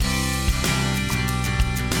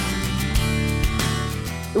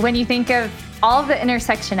When you think of all of the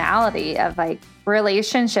intersectionality of like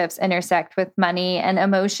relationships intersect with money and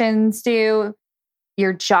emotions do,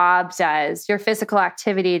 your job does, your physical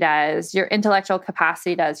activity does, your intellectual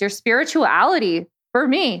capacity does, your spirituality for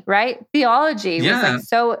me, right? Theology was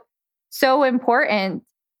like so important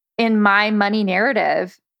in my money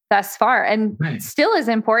narrative thus far and still is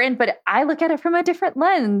important, but I look at it from a different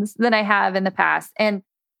lens than I have in the past. And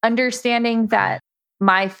understanding that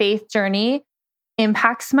my faith journey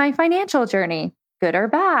impacts my financial journey, good or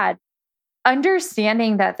bad.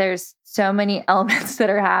 Understanding that there's so many elements that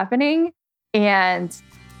are happening and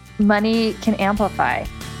money can amplify,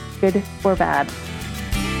 good or bad.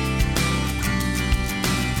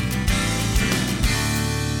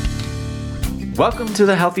 Welcome to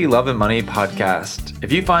the Healthy Love and Money podcast.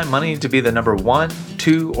 If you find money to be the number 1,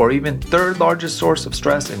 2, or even third largest source of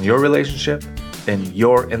stress in your relationship, then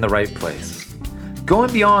you're in the right place.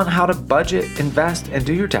 Going beyond how to budget, invest, and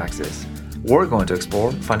do your taxes, we're going to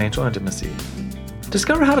explore financial intimacy.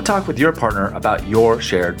 Discover how to talk with your partner about your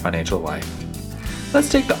shared financial life. Let's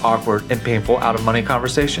take the awkward and painful out of money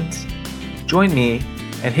conversations. Join me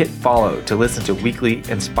and hit follow to listen to weekly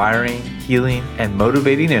inspiring, healing, and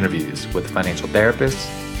motivating interviews with financial therapists,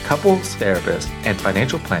 couples therapists, and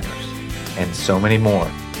financial planners, and so many more.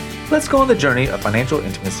 Let's go on the journey of financial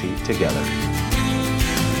intimacy together.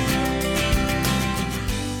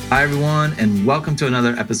 Hi, everyone, and welcome to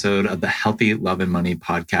another episode of the Healthy Love and Money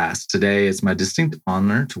podcast. Today, it's my distinct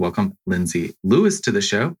honor to welcome Lindsey Lewis to the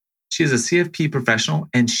show. She is a CFP professional,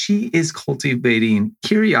 and she is cultivating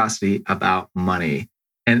curiosity about money.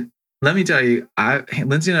 And let me tell you,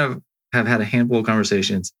 Lindsey and I have had a handful of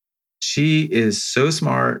conversations. She is so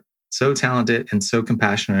smart, so talented, and so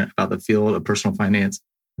compassionate about the field of personal finance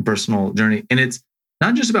and personal journey. And it's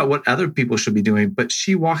not just about what other people should be doing, but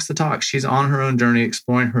she walks the talk. She's on her own journey,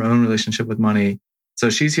 exploring her own relationship with money. So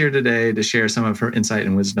she's here today to share some of her insight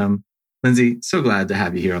and wisdom. Lindsey, so glad to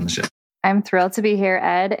have you here on the show. I'm thrilled to be here,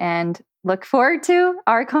 Ed, and look forward to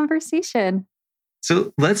our conversation.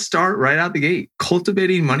 So let's start right out the gate.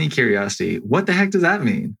 Cultivating money curiosity. What the heck does that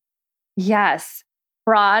mean? Yes,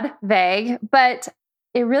 broad, vague, but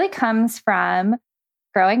it really comes from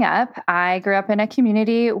growing up. I grew up in a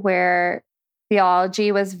community where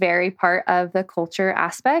theology was very part of the culture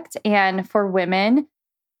aspect. And for women,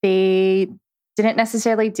 they didn't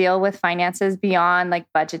necessarily deal with finances beyond like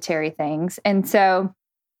budgetary things. And so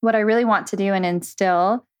what I really want to do and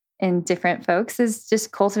instill in different folks is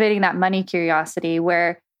just cultivating that money curiosity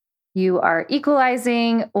where you are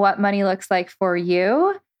equalizing what money looks like for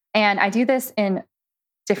you. And I do this in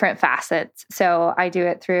different facets. So I do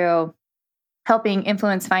it through helping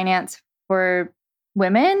influence finance for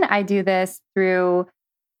women. I do this through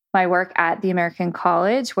my work at the American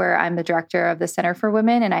College, where I'm the director of the Center for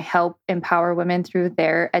Women, and I help empower women through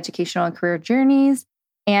their educational and career journeys.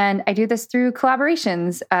 And I do this through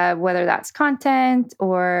collaborations, whether that's content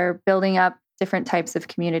or building up different types of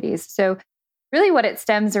communities. So really what it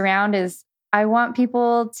stems around is I want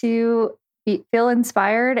people to feel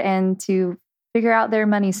inspired and to figure out their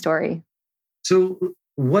money story. So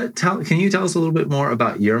can you tell us a little bit more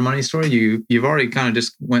about your money story? You've already kind of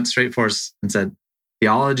just went straight for us and said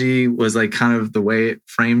theology was like kind of the way it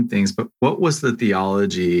framed things, but what was the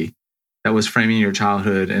theology that was framing your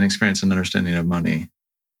childhood and experience and understanding of money?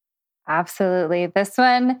 Absolutely. This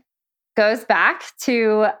one goes back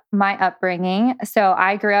to my upbringing. So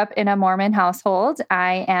I grew up in a Mormon household.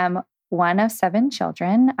 I am one of 7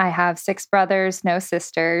 children. I have 6 brothers, no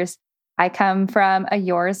sisters. I come from a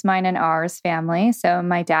yours, mine, and ours family. So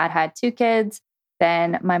my dad had 2 kids,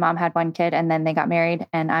 then my mom had 1 kid, and then they got married,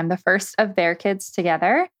 and I'm the first of their kids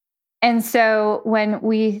together. And so when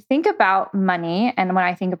we think about money, and when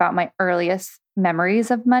I think about my earliest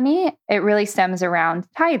memories of money, it really stems around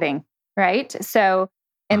tithing, right? So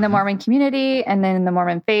in the Mormon community and then in the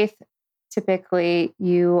Mormon faith, typically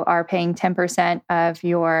you are paying 10% of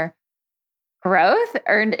your growth,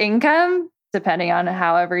 earned income, depending on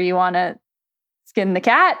however you want to skin the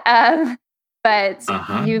cat. But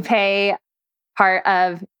you pay part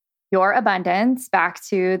of your abundance back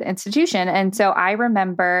to the institution. And so I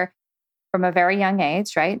remember from a very young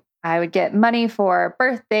age, right? I would get money for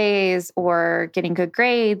birthdays or getting good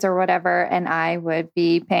grades or whatever, and I would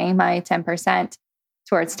be paying my 10%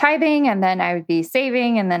 towards tithing, and then I would be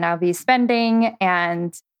saving, and then I'll be spending.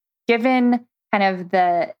 And given kind of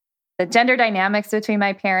the gender dynamics between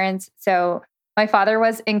my parents, so my father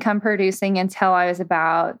was income producing until I was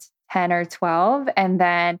about 10 or 12, and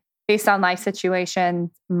then based on life situations,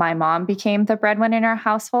 my mom became the breadwinner in our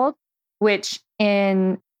household, which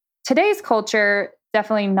in today's culture,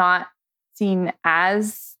 definitely not seen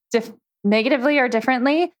as negatively or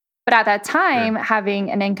differently. But at that time,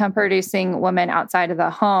 having an income producing woman outside of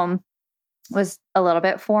the home was a little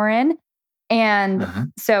bit foreign.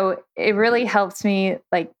 And so it really helped me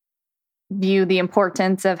like view the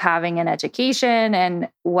importance of having an education and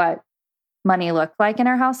what money looked like in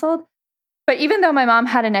our household. But even though my mom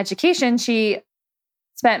had an education, she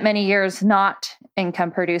spent many years not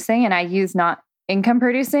income producing. And I use not income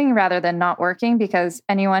producing rather than not working, because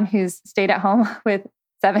anyone who's stayed at home with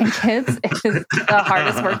 7 kids is the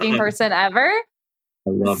hardest working person ever. I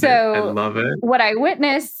love it. I love it. What I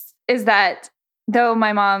witnessed is that though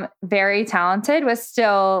my mom, very talented, was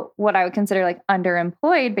still what I would consider like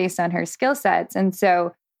underemployed based on her skill sets. And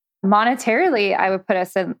so monetarily, I would put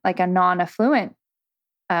us in like a non-affluent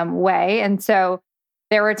way. And so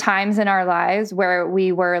there were times in our lives where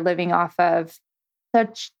we were living off of the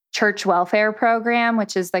church welfare program,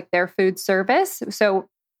 which is like their food service. So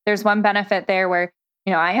there's one benefit there where,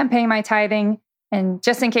 I am paying my tithing, and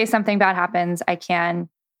just in case something bad happens, I can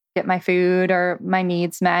get my food or my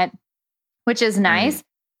needs met, which is nice.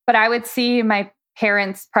 But I would see my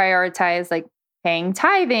parents prioritize like paying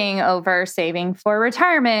tithing over saving for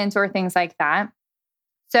retirement or things like that.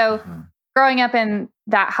 So growing up in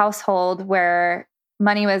that household where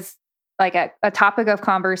money was like a topic of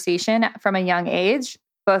conversation from a young age,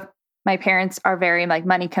 both my parents are very like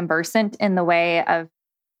money conversant in the way of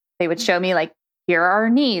they would show me like, here are our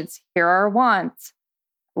needs, here are our wants.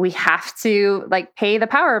 We have to like pay the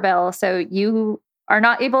power bill. So you are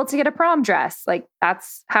not able to get a prom dress. Like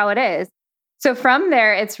that's how it is. So from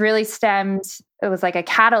there, it's really stemmed. It was like a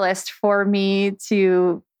catalyst for me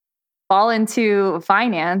to fall into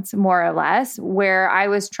finance more or less, where I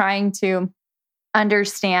was trying to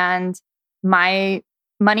understand my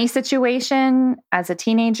money situation as a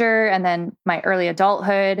teenager and then my early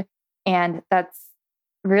adulthood. And that's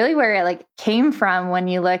really where it like came from when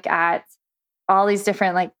you look at all these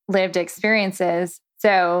different like lived experiences.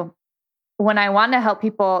 So when I want to help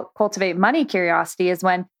people cultivate money curiosity is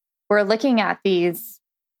when we're looking at these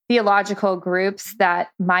theological groups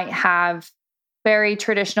that might have very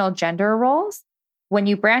traditional gender roles. When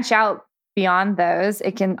you branch out beyond those,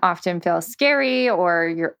 it can often feel scary, or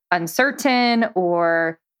you're uncertain,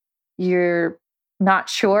 or you're not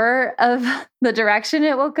sure of the direction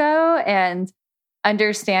it will go. And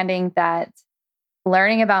understanding that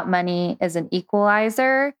learning about money is an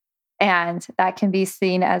equalizer, and that can be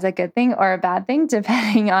seen as a good thing or a bad thing,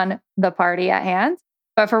 depending on the party at hand.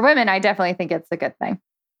 But for women, I definitely think it's a good thing.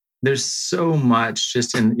 There's so much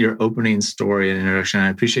just in your opening story and introduction. I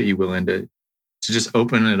appreciate you willing to just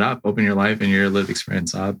open it up, open your life and your lived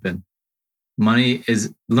experience up. And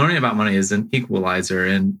learning about money is an equalizer.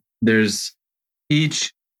 And there's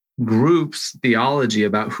each group's theology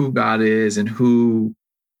about who God is and who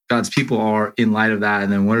God's people are in light of that.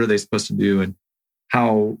 And then what are they supposed to do, and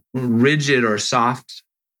how rigid or soft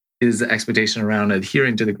is the expectation around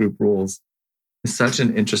adhering to the group rules. It's such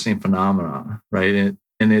an interesting phenomenon, right?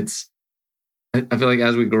 And I feel like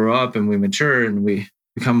as we grow up and we mature and we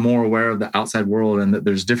become more aware of the outside world, and that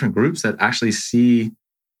there's different groups that actually see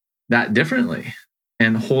that differently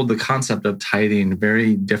and hold the concept of tithing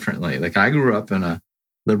very differently. Like I grew up in a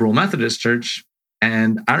liberal Methodist church,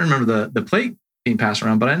 and I remember the plate being passed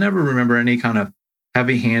around, but I never remember any kind of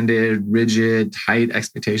heavy-handed, rigid, tight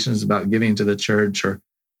expectations about giving to the church or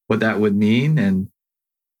what that would mean. And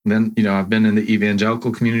then, I've been in the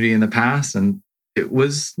evangelical community in the past, and it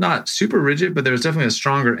was not super rigid, but there was definitely a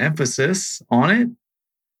stronger emphasis on it.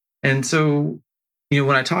 And so,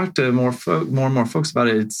 when I talk to more and more folks about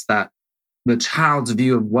it, it's that the child's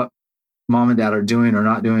view of what mom and dad are doing or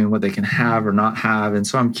not doing, what they can have or not have. And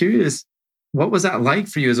so I'm curious, what was that like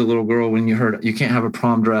for you as a little girl when you heard you can't have a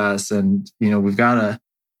prom dress, and, we've got to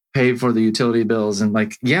pay for the utility bills, and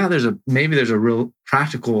like, yeah, there's a real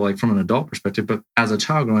practical, like from an adult perspective, but as a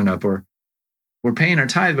child growing up, or we're paying our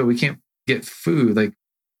tithe, but we can't get food. Like,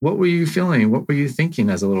 what were you feeling? What were you thinking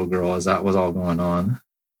as a little girl as that was all going on?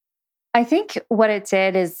 I think what it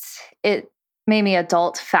did is it made me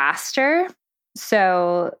adult faster.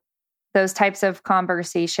 So those types of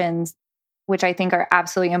conversations, which I think are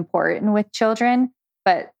absolutely important with children,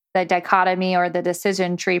 but the dichotomy or the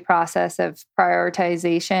decision tree process of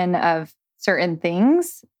prioritization of certain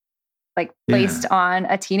things, like placed on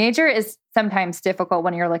a teenager, is sometimes difficult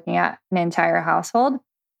when you're looking at an entire household.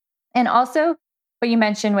 And also what you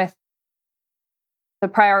mentioned with the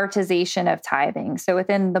prioritization of tithing. So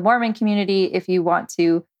within the Mormon community, if you want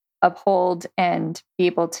to uphold and be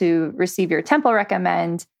able to receive your temple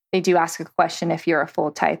recommend, they do ask a question if you're a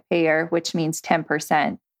full tithe payer, which means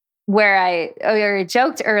 10%. where I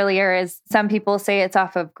joked earlier is some people say it's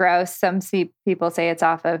off of gross, people say it's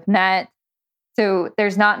off of net. So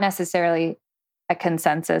there's not necessarily a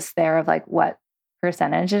consensus there of like what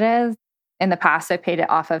percentage it is. In the past, I paid it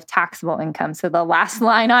off of taxable income. So the last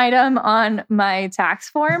line item on my tax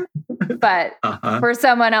form. But for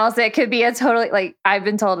someone else, it could be a totally, like, I've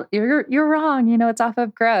been told, you're wrong, it's off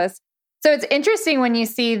of gross. So it's interesting when you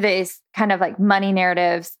see these kind of like money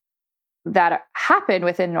narratives that happen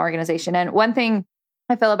within an organization. And one thing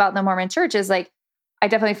I feel about the Mormon church is like, I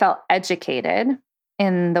definitely felt educated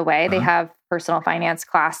in the way they have personal finance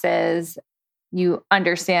classes. You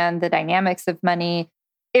understand the dynamics of money.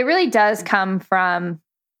 It really does come from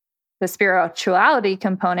the spirituality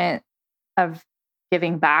component of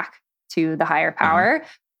giving back to the higher power.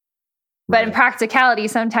 But in practicality,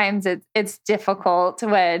 sometimes it's difficult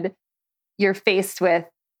when you're faced with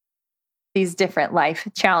these different life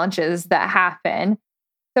challenges that happen.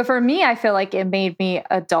 So for me, I feel like it made me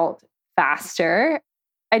adult faster.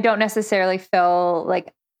 I don't necessarily feel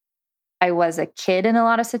like I was a kid in a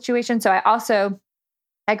lot of situations. So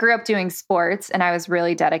I grew up doing sports and I was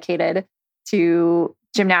really dedicated to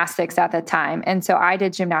gymnastics at the time. And so I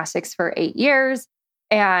did gymnastics for 8 years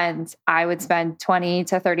and I would spend 20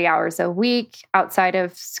 to 30 hours a week outside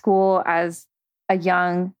of school as a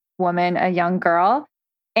young woman, a young girl.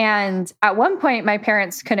 And at one point, my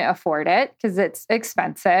parents couldn't afford it because it's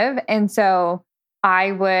expensive. And so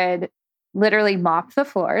I would literally mop the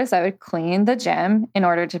floors. I would clean the gym in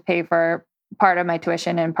order to pay for part of my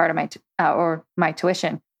tuition and part of my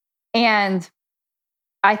tuition. And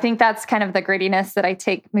I think that's kind of the grittiness that I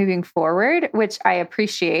take moving forward, which I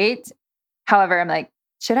appreciate. However, I'm like,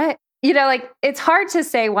 should I, it's hard to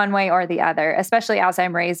say one way or the other, especially as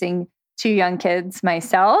I'm raising 2 young kids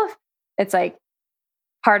myself. It's like,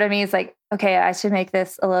 part of me is like, okay, I should make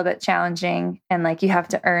this a little bit challenging. And like, you have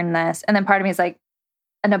to earn this. And then part of me is like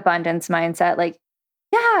an abundance mindset. Like,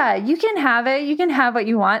 yeah, you can have it. You can have what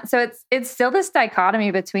you want. So it's still this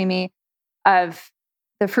dichotomy between me of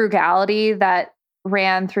the frugality that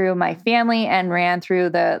ran through my family and ran through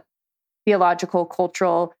the theological,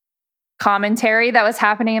 cultural commentary that was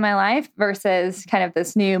happening in my life versus kind of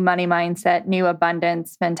this new money mindset, new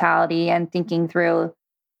abundance mentality, and thinking through,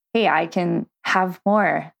 hey, I can have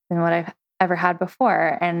more than what I've ever had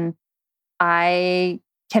before. And I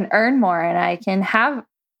can earn more and I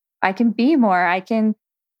can be more. I can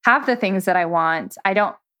have the things that I want.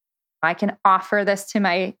 I can offer this to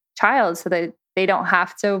my child so that they don't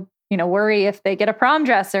have to, worry if they get a prom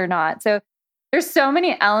dress or not. So there's so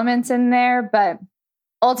many elements in there, but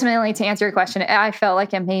ultimately to answer your question, I felt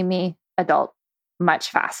like it made me adult much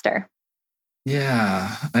faster.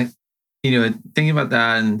 Yeah. Thinking about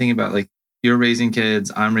that and thinking about like you're raising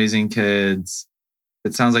kids, I'm raising kids.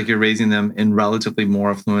 It sounds like you're raising them in relatively more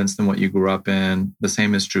affluence than what you grew up in. The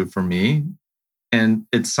same is true for me. And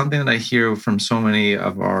it's something that I hear from so many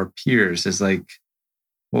of our peers is like,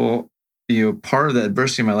 well, part of the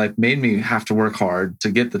adversity in my life made me have to work hard to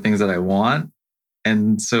get the things that I want.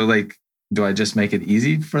 And so like, do I just make it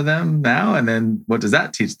easy for them now? And then what does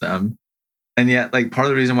that teach them? And yet, like, part of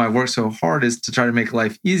the reason why I work so hard is to try to make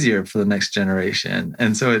life easier for the next generation.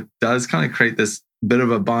 And so it does kind of create this bit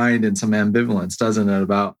of a bind and some ambivalence, doesn't it?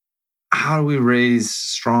 About how do we raise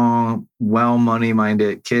strong,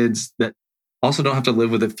 money-minded kids that also don't have to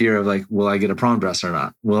live with the fear of like, will I get a prom dress or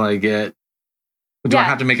not? Do I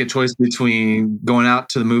have to make a choice between going out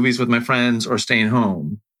to the movies with my friends or staying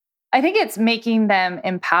home? I think it's making them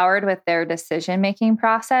empowered with their decision-making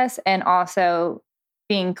process and also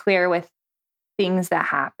being clear with things that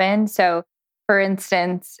happen. So for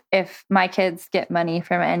instance, if my kids get money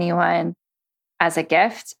from anyone as a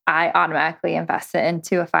gift, I automatically invest it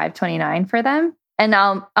into a 529 for them. And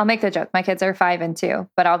I'll make the joke. My kids are 5 and 2,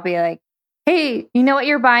 but I'll be like, hey, you know what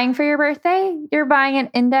you're buying for your birthday? You're buying an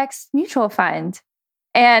index mutual fund.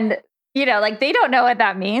 And, like they don't know what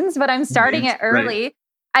that means, but I'm starting it early. Right.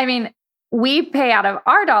 I mean, we pay out of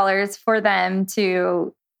our dollars for them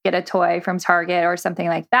to get a toy from Target or something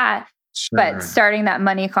like that. Sure. But starting that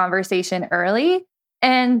money conversation early.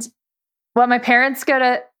 And what my parents go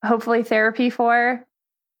to hopefully therapy for,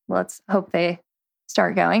 let's hope they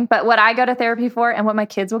start going. But what I go to therapy for and what my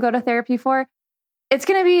kids will go to therapy for, it's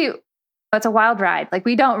a wild ride. Like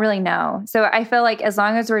we don't really know. So I feel like as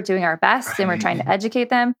long as we're doing our best and we're trying to educate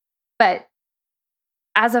them, but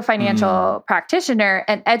as a financial practitioner,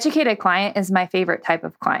 an educated client is my favorite type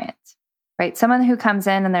of client, right? Someone who comes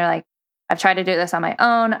in and they're like, I've tried to do this on my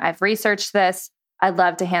own. I've researched this. I'd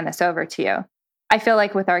love to hand this over to you. I feel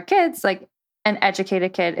like with our kids, like an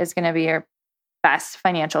educated kid is going to be your best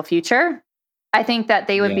financial future. I think that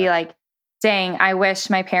they would be like dang, I wish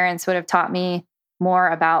my parents would have taught me more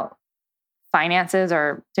about finances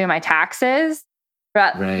or doing my taxes.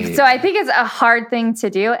 But, Right. So I think it's a hard thing to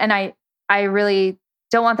do. And I really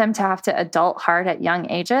don't want them to have to adult hard at young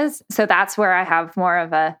ages. So that's where I have more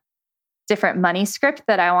of a different money script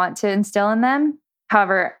that I want to instill in them.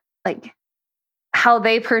 However, like how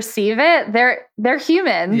they perceive it, they're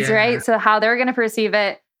humans, right? So how they're going to perceive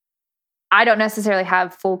it, I don't necessarily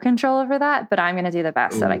have full control over that, but I'm going to do the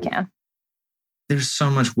best that I can. There's so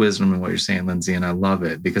much wisdom in what you're saying, Lindsey, and I love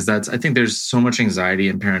it because I think there's so much anxiety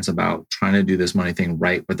in parents about trying to do this money thing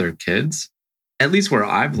right with their kids. At least where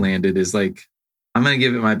I've landed is like, I'm going to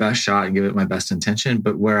give it my best shot and give it my best intention.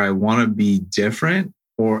 But where I want to be different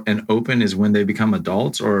and open is when they become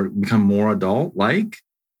adults or become more adult-like.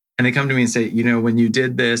 And they come to me and say, when you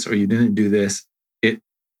did this or you didn't do this, it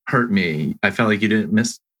hurt me. I felt like you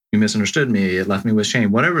misunderstood me. It left me with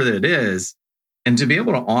shame, whatever it is. And to be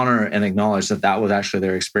able to honor and acknowledge that was actually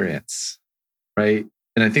their experience, right?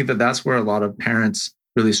 And I think that's where a lot of parents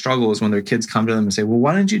really struggle is when their kids come to them and say, well,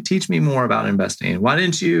 why didn't you teach me more about investing? Why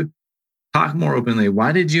didn't you talk more openly?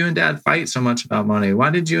 Why did you and dad fight so much about money? Why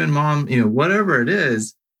did you and mom, whatever it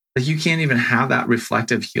is, like you can't even have that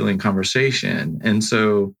reflective healing conversation. And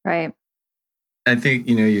so right. I think,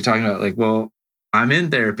 you're talking about like, well, I'm in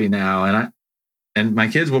therapy now and my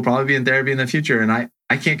kids will probably be in therapy in the future. And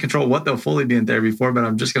I can't control what they'll fully be in therapy for, but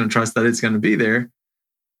I'm just going to trust that it's going to be there.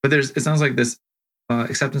 But it sounds like this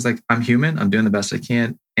acceptance, like I'm human, I'm doing the best I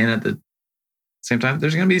can. And at the same time,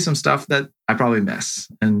 there's going to be some stuff that I probably miss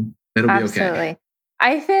and it'll be okay. Absolutely.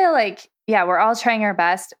 I feel like, we're all trying our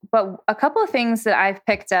best, but a couple of things that I've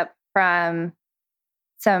picked up from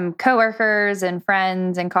some coworkers and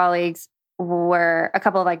friends and colleagues were a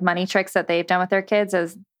couple of like money tricks that they've done with their kids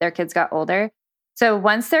as their kids got older. So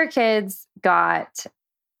once their kids got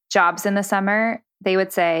jobs in the summer, they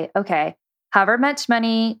would say, okay, however much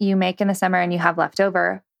money you make in the summer and you have left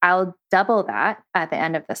over, I'll double that at the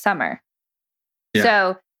end of the summer. Yeah.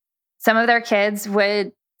 So some of their kids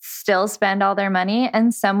would still spend all their money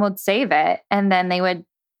and some would save it. And then they would,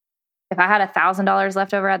 if I had $1,000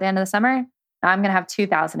 left over at the end of the summer, now I'm going to have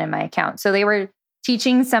 $2,000 in my account. So they were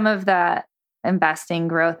teaching some of the investing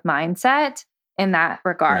growth mindset in that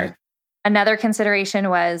regard. Right. Another consideration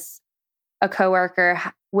was a coworker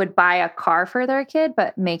would buy a car for their kid,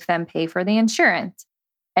 but make them pay for the insurance.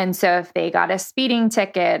 And so if they got a speeding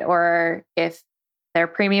ticket or if their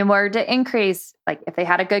premium were to increase, like if they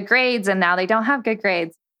had a good grades and now they don't have good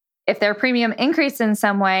grades, if their premium increased in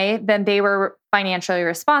some way, then they were financially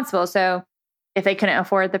responsible. So if they couldn't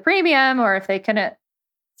afford the premium or if they couldn't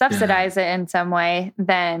subsidize it in some way,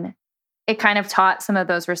 then it kind of taught some of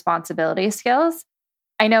those responsibility skills.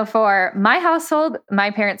 I know for my household,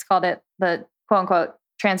 my parents called it the quote unquote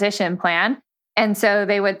transition plan. And so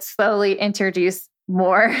they would slowly introduce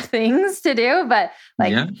more things to do, but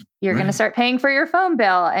like you're going to start paying for your phone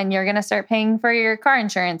bill and you're going to start paying for your car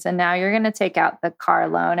insurance. And now you're going to take out the car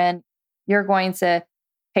loan and you're going to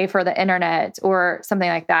pay for the internet or something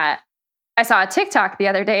like that. I saw a TikTok the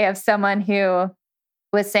other day of someone who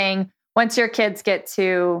was saying, once your kids get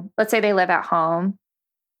to, let's say they live at home,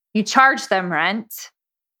 you charge them rent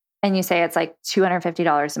and you say it's like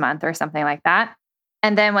 $250 a month or something like that.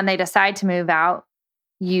 And then when they decide to move out,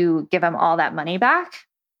 you give them all that money back.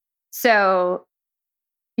 So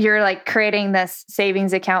you're like creating this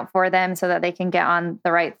savings account for them so that they can get on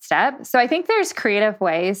the right step. So I think there's creative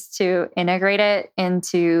ways to integrate it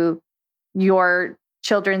into your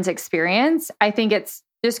children's experience. I think it's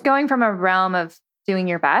just going from a realm of doing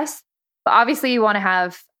your best. But obviously you want to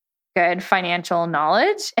have good financial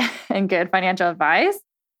knowledge and good financial advice.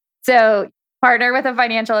 So partner with a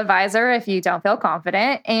financial advisor if you don't feel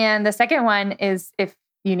confident. And the second one is if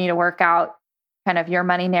you need to work out kind of your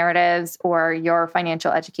money narratives or your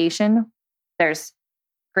financial education. There's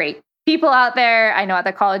great people out there. I know at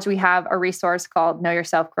the college we have a resource called Know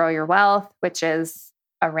Yourself, Grow Your Wealth, which is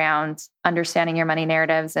around understanding your money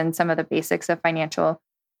narratives and some of the basics of financial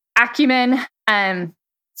acumen.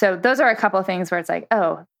 So those are a couple of things where it's like,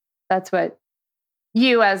 oh, that's what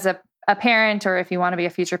you as a parent, or if you want to be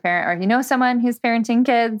a future parent, or if you know someone who's parenting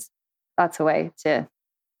kids, that's a way to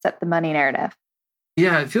set the money narrative.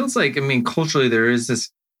 Yeah, it feels like, culturally there is this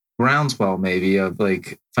groundswell maybe of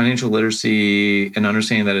like financial literacy and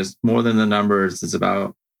understanding that it's more than the numbers. It's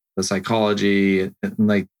about the psychology. And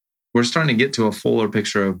like we're starting to get to a fuller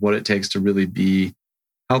picture of what it takes to really be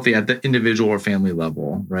healthy at the individual or family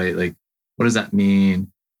level, right? Like, what does that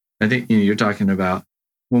mean? I think you're talking about,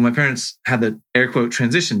 well, my parents had the air quote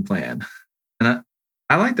transition plan. And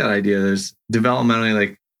I like that idea. There's developmentally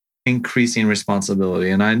like increasing responsibility.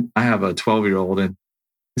 And I have a 12-year-old and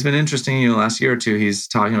it's been interesting, last year or two, he's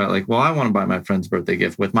talking about like, well, I want to buy my friend's birthday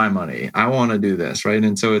gift with my money. I want to do this. Right.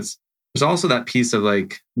 And so there's also that piece of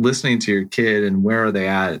like listening to your kid and where are they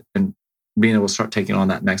at and being able to start taking on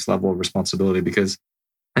that next level of responsibility. Because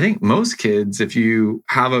I think most kids, if you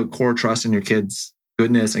have a core trust in your kid's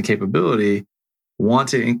goodness and capability, want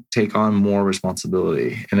to take on more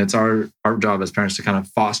responsibility. And it's our job as parents to kind of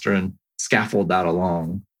foster and scaffold that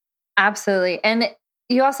along. Absolutely. And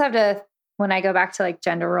you also have to, when I go back to like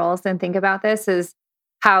gender roles and think about this, is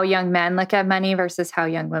how young men look at money versus how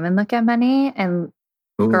young women look at money. And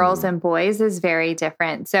girls and boys is very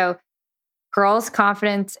different. So girls'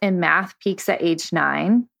 confidence in math peaks at age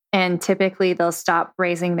 9. And typically they'll stop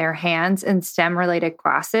raising their hands in STEM-related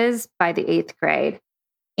classes by the 8th grade.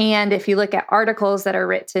 And if you look at articles that are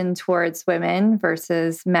written towards women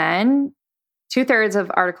versus men, 2/3 of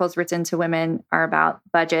articles written to women are about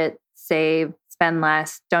budget, save, spend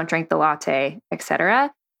less, don't drink the latte,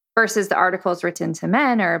 etc. Versus the articles written to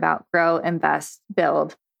men are about grow, invest,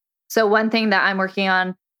 build. So one thing that I'm working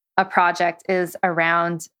on, a project, is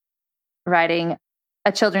around writing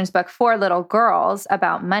a children's book for little girls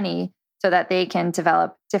about money so that they can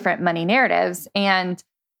develop different money narratives. And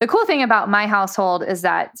the cool thing about my household is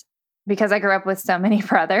that because I grew up with so many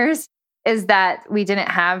brothers, is that we didn't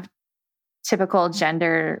have typical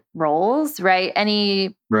gender roles, right?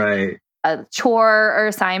 A chore or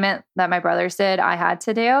assignment that my brothers did, I had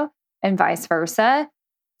to do, and vice versa.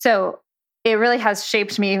 So it really has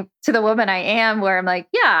shaped me to the woman I am, where I'm like,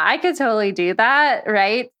 yeah, I could totally do that,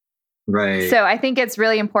 right? Right. So I think it's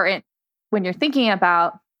really important when you're thinking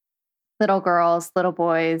about little girls, little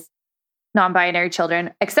boys, non-binary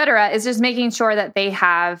children, et cetera, is just making sure that they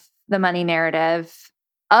have the money narrative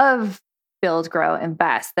of build, grow,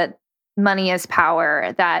 invest, that money is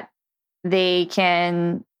power, that they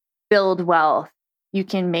can build wealth. You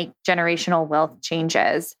can make generational wealth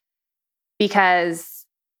changes. Because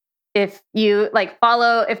if you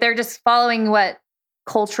if they're just following what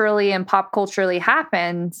culturally and pop culturally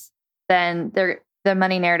happens, then the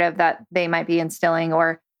money narrative that they might be instilling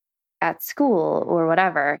or at school or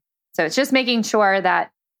whatever. So it's just making sure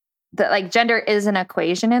that gender is an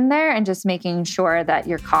equation in there, and just making sure that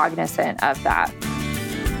you're cognizant of that.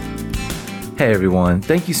 Hey everyone,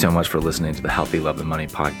 thank you so much for listening to the Healthy Love and Money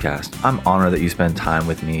podcast. I'm honored that you spend time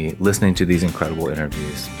with me listening to these incredible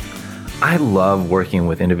interviews. I love working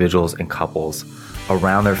with individuals and couples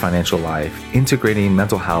around their financial life, integrating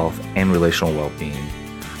mental health and relational well-being.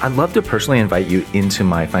 I'd love to personally invite you into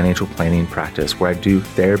my financial planning practice, where I do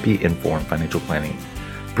therapy-informed financial planning,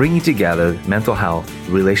 bringing together mental health,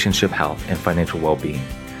 relationship health, and financial well-being.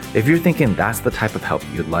 If you're thinking that's the type of help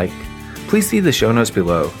you'd like, please see the show notes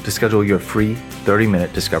below to schedule your free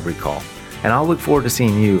 30-minute discovery call. And I'll look forward to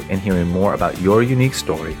seeing you and hearing more about your unique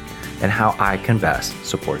story and how I can best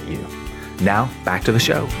support you. Now, back to the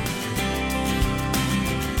show.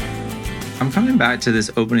 I'm coming back to this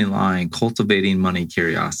opening line, cultivating money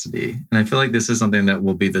curiosity. And I feel like this is something that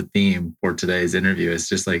will be the theme for today's interview. It's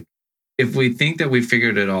just like, if we think that we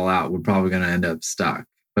figured it all out, we're probably going to end up stuck.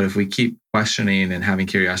 But if we keep questioning and having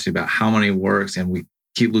curiosity about how money works, and we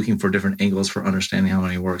keep looking for different angles for understanding how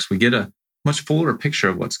money works, we get a much fuller picture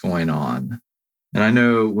of what's going on. And I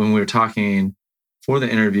know when we were talking for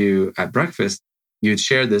the interview at breakfast, you had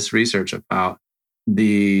shared this research about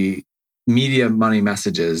the media money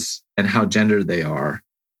messages and how gendered they are.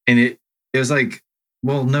 And it was like,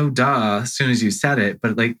 well, no duh, as soon as you said it,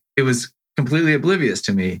 but it was completely oblivious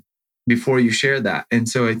to me before you shared that. And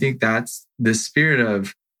so I think that's the spirit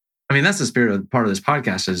of, that's the spirit of part of this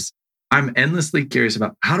podcast, is I'm endlessly curious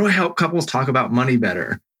about how do I help couples talk about money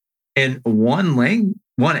better? And one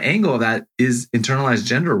angle of that is internalized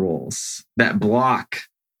gender roles that block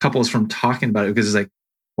couples from talking about it, because it's like,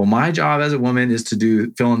 well, my job as a woman is to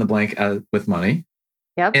do fill in the blank with money.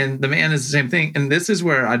 Yep. And the man is the same thing. And this is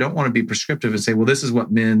where I don't want to be prescriptive and say, well, this is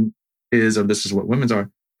what men is, or this is what women's are,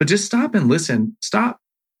 but just stop and listen. Stop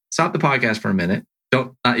the podcast for a minute.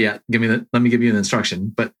 Not yet. Let me give you an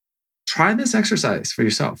instruction, but try this exercise for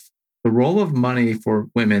yourself. The role of money for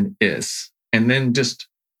women is, and then just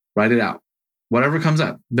write it out. Whatever comes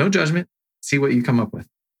up, no judgment. See what you come up with.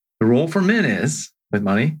 The role for men is with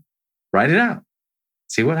money. Write it out.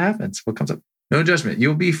 See what happens. What comes up. No judgment.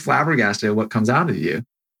 You'll be flabbergasted at what comes out of you,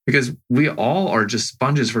 because we all are just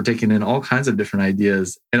sponges for taking in all kinds of different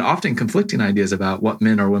ideas, and often conflicting ideas about what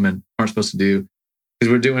men or women aren't supposed to do,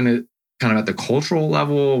 because we're doing it kind of at the cultural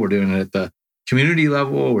level. We're doing it at the community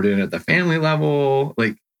level. We're doing it at the family level.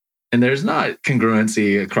 And there's not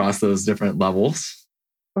congruency across those different levels.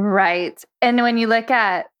 Right. And when you look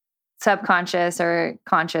at subconscious or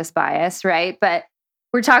conscious bias, right? But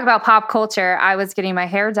we're talking about pop culture. I was getting my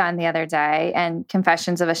hair done the other day and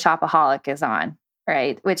Confessions of a Shopaholic is on,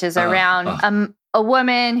 right? Which is around a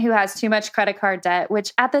woman who has too much credit card debt,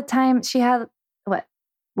 which at the time she had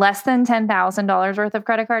less than $10,000 worth of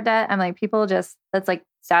credit card debt. I'm like, people just, that's like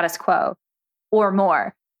status quo or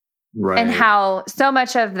more. Right. And how so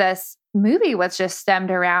much of this movie was just stemmed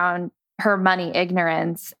around her money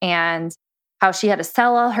ignorance and how she had to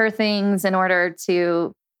sell all her things in order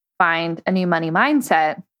to find a new money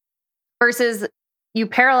mindset, versus you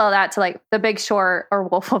parallel that to like The Big Short or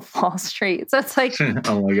Wolf of Wall Street. So it's like,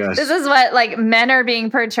 oh my gosh, this is what like men are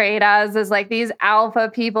being portrayed as, is like these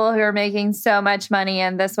alpha people who are making so much money,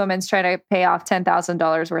 and this woman's trying to pay off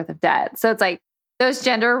 $10,000 worth of debt. So it's like those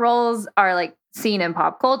gender roles are like seen in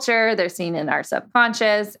pop culture, they're seen in our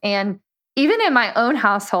subconscious, and even in my own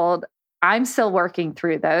household, I'm still working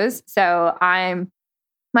through those. So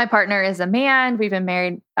my partner is a man. We've been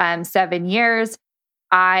married 7 years.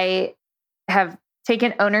 I have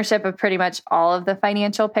taken ownership of pretty much all of the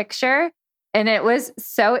financial picture. And it was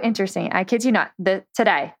so interesting. I kid you not,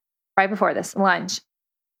 today, right before this lunch,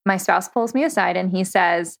 my spouse pulls me aside and he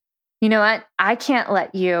says, you know what? I can't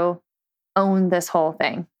let you own this whole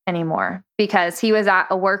thing anymore, because he was at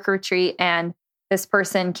a work retreat and this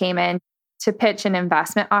person came in to pitch an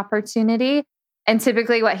investment opportunity. And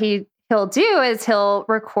typically what he'll do is he'll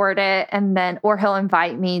record it and then, or he'll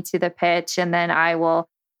invite me to the pitch and then I will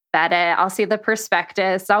vet it. I'll see the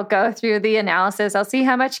prospectus. I'll go through the analysis. I'll see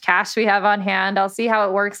how much cash we have on hand. I'll see how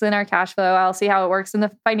it works in our cash flow. I'll see how it works in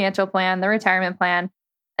the financial plan, the retirement plan.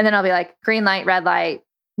 And then I'll be like, green light, red light,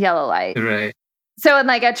 yellow light. Right. So in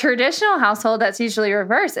like a traditional household, that's usually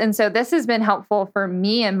reversed. And so this has been helpful for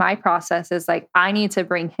me in my process, is like, I need to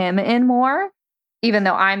bring him in more, even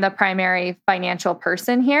though I'm the primary financial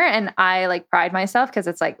person here. And I like pride myself because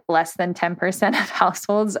it's like less than 10% of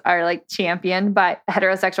households are like championed by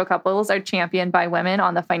heterosexual couples, are championed by women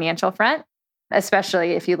on the financial front,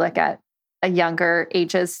 especially if you look at younger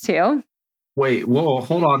ages too. Wait, whoa,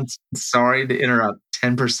 hold on. Sorry to interrupt.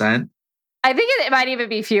 10%? I think it might even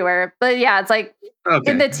be fewer, but yeah, it's like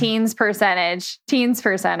in the teens percentage,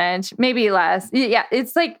 maybe less. Yeah,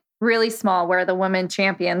 it's like really small where the woman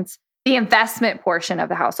champions the investment portion of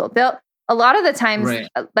the household. A lot of the times,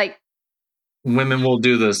 like women will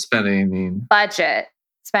do the spending, budget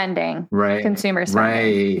spending, consumer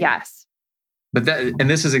spending. Yes. But and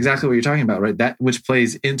this is exactly what you're talking about, right? That which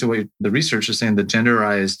plays into what the research is saying,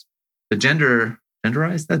 genderized,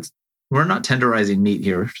 we're not tenderizing meat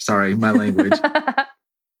here. Sorry, my language.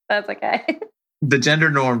 That's okay. The gender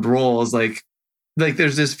normed roles, like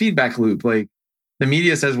there's this feedback loop. Like the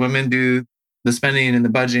media says women do the spending and the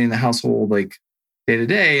budgeting in the household, like day to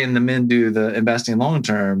day, and the men do the investing long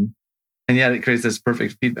term. And yet it creates this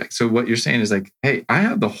perfect feedback. So what you're saying is like, hey, I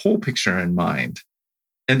have the whole picture in mind.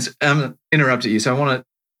 And I'm interrupted you. So I want to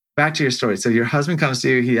back to your story. So your husband comes to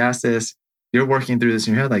you, he asks this, you're working through this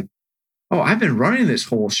in your head, like, oh, I've been running this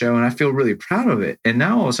whole show and I feel really proud of it. And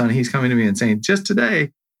now all of a sudden he's coming to me and saying, just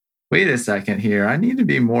today, wait a second here, I need to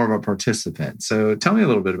be more of a participant. So tell me a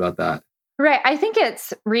little bit about that. Right. I think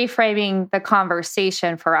it's reframing the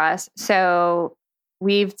conversation for us. So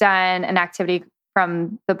we've done an activity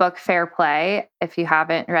from the book Fair Play. If you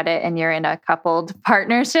haven't read it and you're in a coupled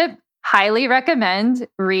partnership, highly recommend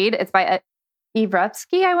read. It's by Eve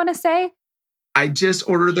Rupsky, I want to say. I just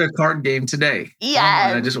ordered the card game today.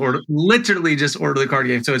 Yeah. I literally just ordered the card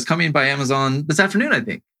game. So it's coming by Amazon this afternoon, I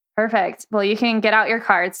think. Perfect. Well, you can get out your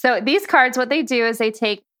cards. So these cards, what they do is they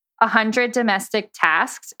take 100 domestic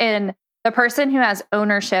tasks, and the person who has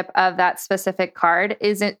ownership of that specific card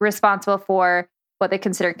is responsible for what they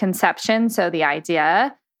consider conception. So the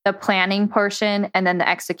idea, the planning portion, and then the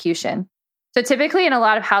execution. So typically in a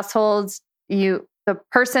lot of households, the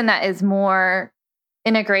person that is more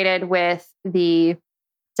integrated with the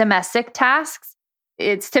domestic tasks,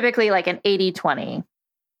 it's typically like an 80-20.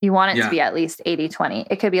 You want it to be at least 80-20.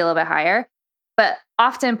 It could be a little bit higher, but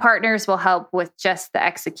often partners will help with just the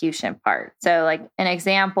execution part. So like an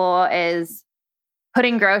example is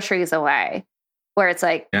putting groceries away, where it's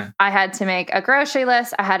like, I had to make a grocery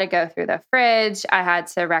list. I had to go through the fridge. I had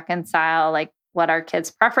to reconcile like what our kids'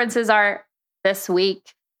 preferences are this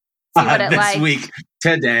week. See what it this week,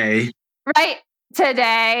 today. Right.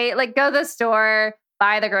 Today, like go to the store,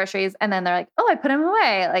 buy the groceries, and then they're like, oh, I put them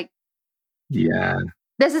away. Like,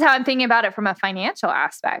 this is how I'm thinking about it from a financial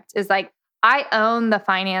aspect, is like, I own the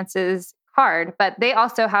finances card, but they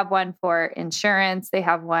also have one for insurance. They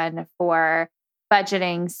have one for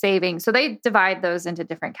budgeting, saving. So they divide those into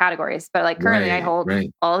different categories. But like currently I hold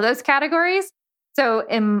all of those categories. So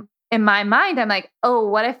in my mind, I'm like, oh,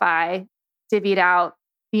 what if I divvied out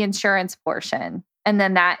the insurance portion And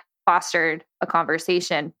then that fostered a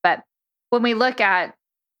conversation. But when we look at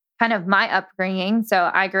kind of my upbringing,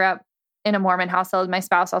 so I grew up in a Mormon household. My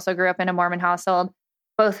spouse also grew up in a Mormon household.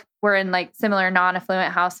 Both were in like similar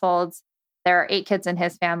non-affluent households. There are 8 kids in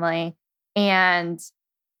his family. And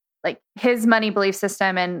like his money belief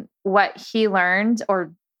system and what he learned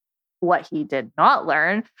or what he did not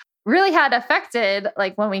learn really had affected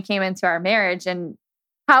like when we came into our marriage and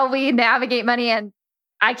how we navigate money. And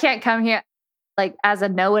I can't come here like as a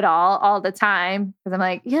know-it-all all the time because I'm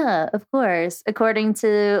like, yeah, of course, according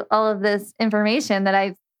to all of this information that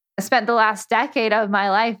I've spent the last decade of my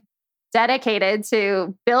life dedicated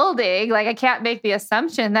to building, like I can't make the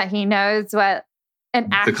assumption that he knows what an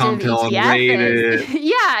active ETF is.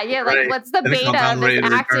 Yeah. Like what's the beta of this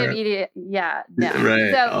active ETF? Yeah. No.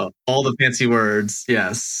 Right. So, all the fancy words.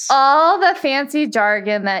 Yes. All the fancy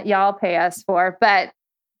jargon that y'all pay us for. But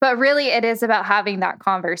really it is about having that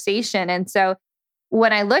conversation. And so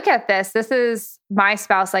when I look at this is my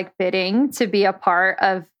spouse like bidding to be a part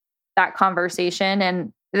of that conversation.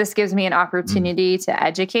 And this gives me an opportunity to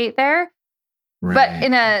educate there. Right. But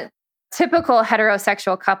in a typical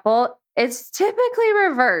heterosexual couple, it's typically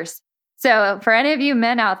reversed. So for any of you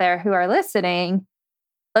men out there who are listening,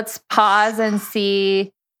 let's pause and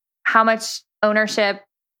see how much ownership,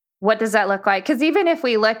 what does that look like? Because even if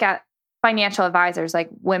we look at financial advisors, like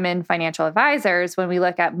women financial advisors, when we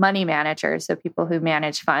look at money managers, so people who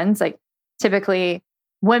manage funds, like typically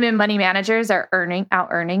women money managers are out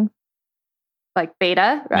earning like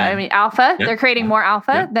beta, right? I mean, alpha, they're creating more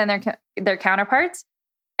alpha than their counterparts.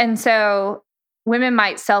 And so women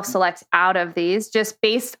might self-select out of these just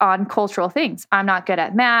based on cultural things. I'm not good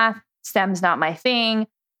at math. STEM's not my thing.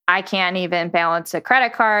 I can't even balance a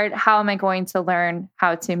credit card. How am I going to learn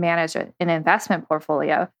how to manage an investment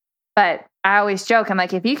portfolio? But I always joke, I'm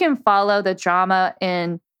like, if you can follow the drama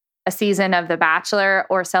in a season of The Bachelor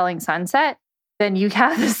or Selling Sunset, then you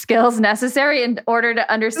have the skills necessary in order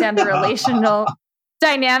to understand the relational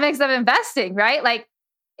dynamics of investing, right? Like,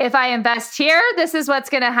 if I invest here, this is what's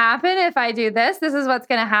going to happen. If I do this, this is what's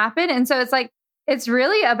going to happen. And so it's like, it's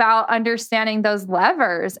really about understanding those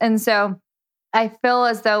levers. And so I feel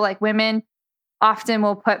as though like women often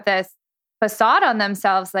will put this facade on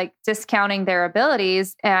themselves, like discounting their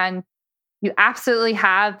abilities. And you absolutely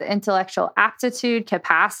have the intellectual aptitude,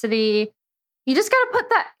 capacity. You just got to put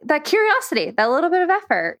that curiosity, that little bit of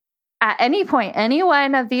effort. At any point, any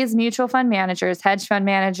one of these mutual fund managers, hedge fund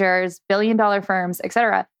managers, billion-dollar firms, et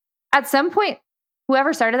cetera, at some point,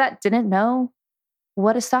 whoever started that didn't know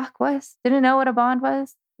what a stock was, didn't know what a bond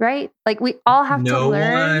was, right? Like we all have to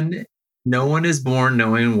learn. No one is born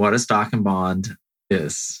knowing what a stock and bond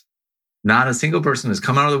is. Not a single person has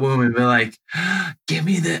come out of the womb and been like, give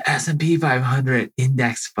me the S&P 500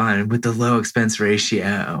 index fund with the low expense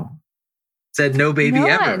ratio. Said no baby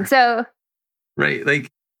ever. So, right. Like,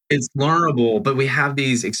 it's learnable, but we have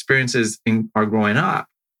these experiences in our growing up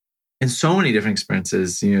and so many different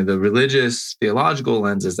experiences, the religious, theological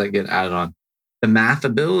lenses that get added on, the math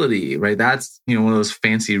ability, right? That's, one of those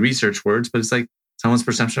fancy research words, but it's like someone's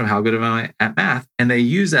perception of how good am I at math. And they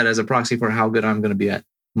use that as a proxy for how good I'm going to be at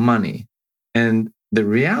money. And the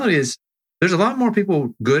reality is there's a lot more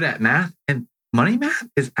people good at math, and money math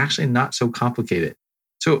is actually not so complicated.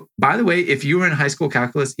 So, by the way, if you were in high school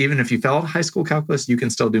calculus, even if you failed high school calculus, you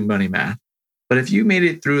can still do money math. But if you made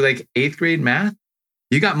it through like 8th grade math,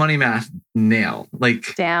 you got money math nailed.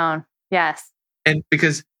 Like down. Yes. And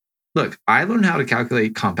because, look, I learned how to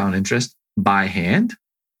calculate compound interest by hand,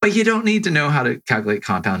 but you don't need to know how to calculate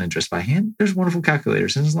compound interest by hand. There's wonderful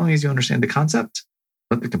calculators. And as long as you understand the concept,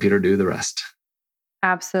 let the computer do the rest.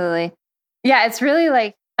 Absolutely. Yeah, it's really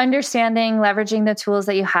like understanding, leveraging the tools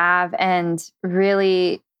that you have and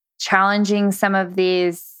really challenging some of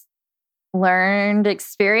these learned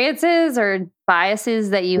experiences or biases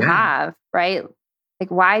that you have, right? Like,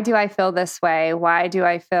 why do I feel this way? Why do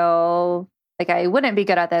I feel like I wouldn't be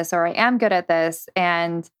good at this or I am good at this?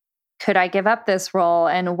 And could I give up this role?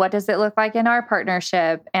 And what does it look like in our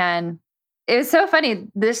partnership? And it was so funny.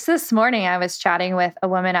 This morning, I was chatting with a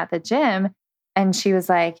woman at the gym and she was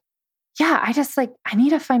like, yeah, I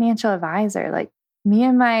need a financial advisor. Like me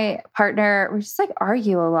and my partner, we just like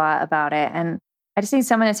argue a lot about it. And I just need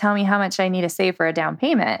someone to tell me how much I need to save for a down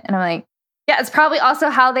payment. And I'm like, yeah, it's probably also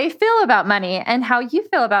how they feel about money and how you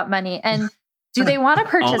feel about money. And do they want to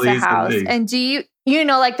purchase a house? And do you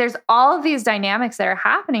like there's all of these dynamics that are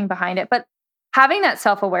happening behind it. But having that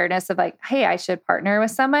self-awareness of like, hey, I should partner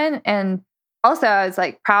with someone. And also I was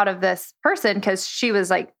like proud of this person because she was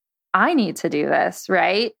like, I need to do this,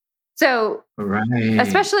 right? So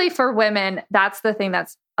especially for women, that's the thing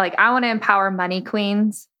that's like, I want to empower money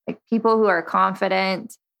queens. like people who are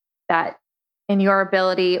confident that in your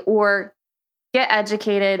ability, or get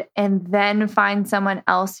educated and then find someone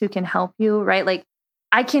else who can help you, right? Like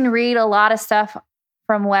I can read a lot of stuff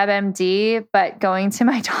from WebMD, but going to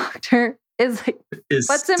my doctor is like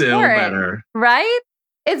what's still important, better, right?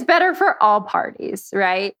 It's better for all parties,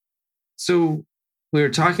 right? So we were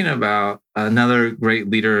talking about another great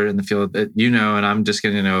leader in the field that you know, and I'm just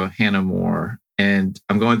getting to know Hannah more. And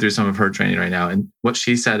I'm going through some of her training right now. And what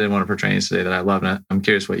she said in one of her trainings today that I love, and I'm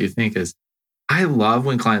curious what you think is, I love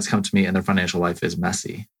when clients come to me and their financial life is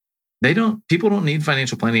messy. People don't need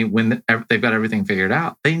financial planning when they've got everything figured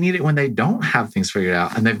out. They need it when they don't have things figured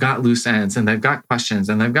out and they've got loose ends and they've got questions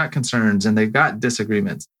and they've got concerns and they've got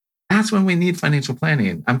disagreements. That's when we need financial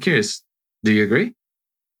planning. I'm curious, do you agree?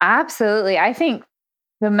 Absolutely. I think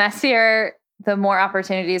the messier, the more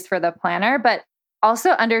opportunities for the planner, but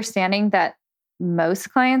also understanding that most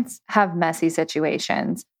clients have messy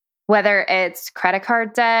situations, whether it's credit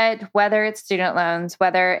card debt, whether it's student loans,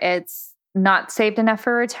 whether it's not saved enough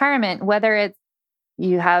for retirement, whether it's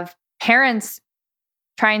you have parents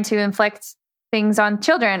trying to inflict things on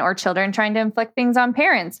children or children trying to inflict things on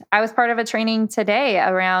parents. I was part of a training today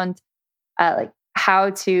around like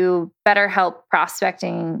how to better help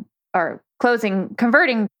prospecting or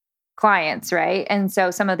converting clients, right? And so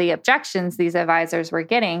some of the objections these advisors were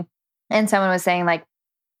getting, and someone was saying like,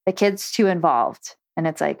 the kid's too involved. And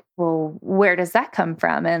it's like, well, where does that come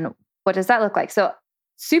from? And what does that look like? So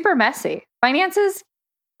super messy. Finances,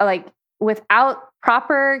 like without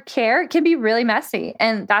proper care, can be really messy.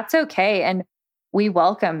 And that's okay. And we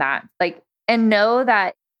welcome that. Like, and know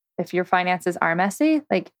that if your finances are messy,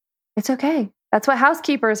 like it's okay. That's what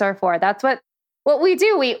housekeepers are for. That's what we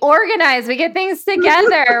do. We organize, we get things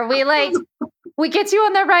together. We get you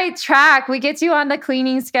on the right track. We get you on the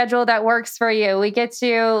cleaning schedule that works for you. We get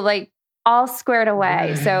you like all squared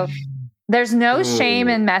away. So there's no shame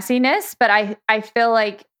in messiness, but I feel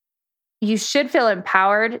like you should feel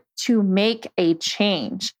empowered to make a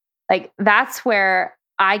change. Like that's where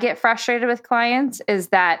I get frustrated with clients, is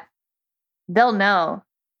that they'll know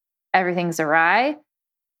everything's awry,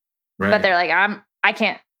 but they're like, I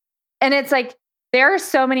can't. And it's like, there are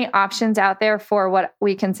so many options out there for what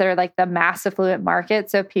we consider like the mass affluent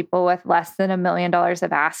market. So people with less than $1 million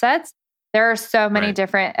of assets. There are so many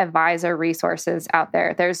different advisor resources out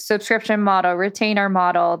there. There's subscription model, retainer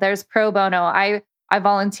model. There's pro bono. I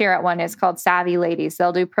volunteer at one. It's called Savvy Ladies.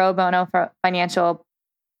 They'll do pro bono for financial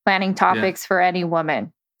planning topics for any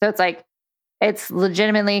woman. So it's like, it's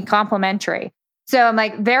legitimately complimentary. So I'm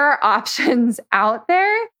like, there are options out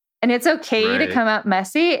there and it's okay to come up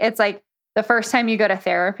messy. It's like the first time you go to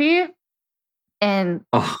therapy and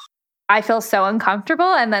I feel so uncomfortable.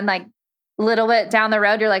 And then like a little bit down the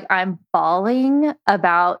road, you're like, I'm bawling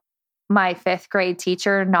about my 5th grade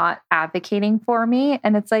teacher not advocating for me.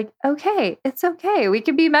 And it's like, okay, it's okay. We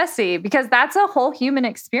can be messy because that's a whole human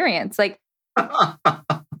experience. Like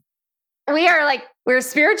we're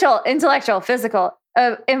spiritual, intellectual, physical,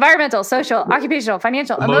 environmental, social, occupational,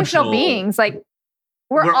 financial, emotional beings. Like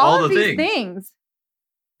we're all of these things.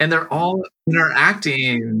 And they're all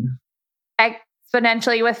interacting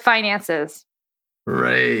exponentially with finances.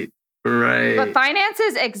 Right. But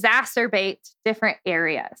finances exacerbate different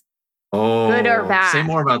areas. Oh, good or bad. Say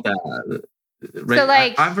more about that. Right. So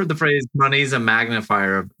like, I've heard the phrase money's a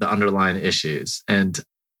magnifier of the underlying issues. And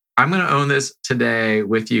I'm going to own this today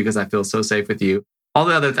with you because I feel so safe with you. All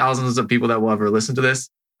the other thousands of people that will ever listen to this,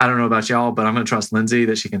 I don't know about y'all, but I'm going to trust Lindsey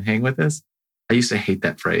that she can hang with this. I used to hate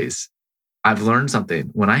that phrase. I've learned something.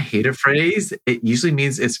 When I hate a phrase, it usually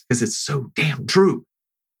means it's because it's so damn true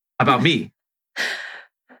about me.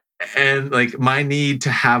 And like my need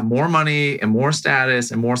to have more money and more status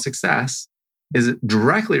and more success is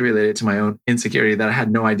directly related to my own insecurity that I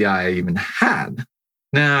had no idea I even had.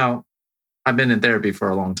 Now, I've been in therapy for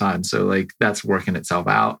a long time. So like that's working itself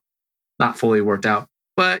out. Not fully worked out,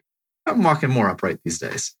 but I'm walking more upright these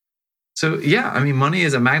days. So yeah, I mean, money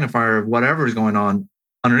is a magnifier of whatever is going on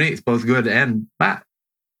underneath, both good and bad.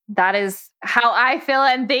 That is how I feel.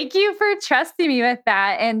 And thank you for trusting me with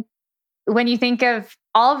that. And when you think of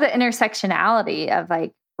all of the intersectionality of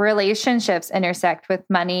like relationships intersect with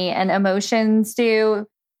money and emotions do,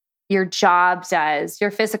 your job does,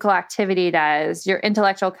 your physical activity does, your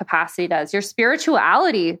intellectual capacity does, your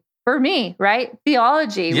spirituality for me, right?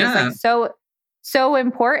 Theology was like so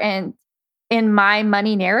important in my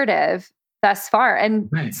money narrative thus far and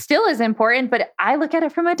still is important, but I look at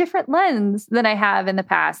it from a different lens than I have in the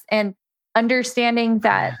past. And understanding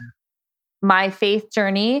that my faith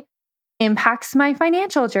journey impacts my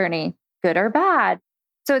financial journey, good or bad.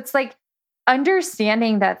 So it's like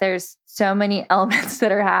understanding that there's so many elements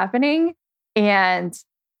that are happening and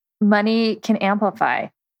money can amplify,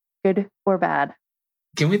 good or bad.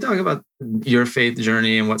 Can we talk about your faith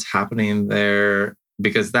journey and what's happening there?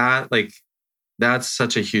 Because that's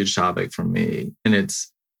such a huge topic for me. And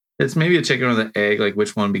it's maybe a chicken or the egg, like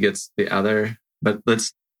which one begets the other. But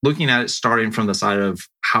let's looking at it starting from the side of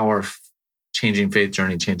how our changing faith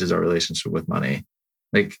journey changes our relationship with money.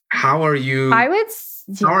 Like, how are you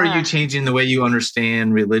changing the way you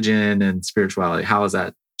understand religion and spirituality? How is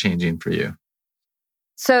that changing for you?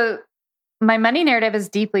 So my money narrative is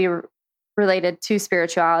deeply related to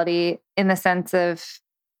spirituality in the sense of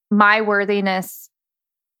my worthiness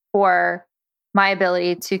for my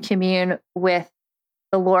ability to commune with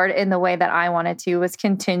the Lord in the way that I wanted to was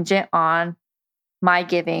contingent on my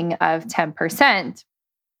giving of 10%,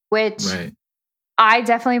 which I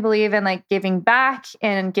definitely believe in, like giving back,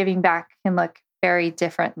 and giving back can look very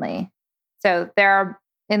differently. So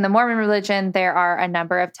in the Mormon religion, there are a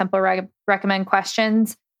number of temple recommend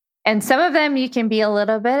questions, and some of them you can be a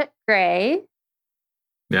little bit gray,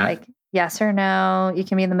 like yes or no. You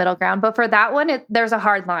can be in the middle ground, but for that one, there's a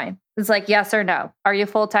hard line. It's like yes or no. Are you a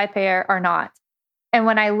full tithe payer or not? And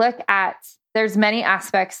when I look at, there's many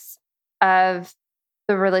aspects of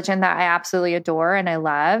the religion that I absolutely adore and I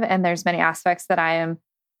love. And there's many aspects that I am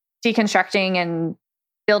deconstructing and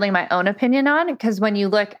building my own opinion on. Because when you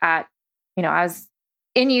look at, I was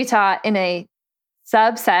in Utah in a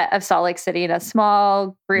subset of Salt Lake City in a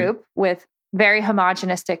small group with very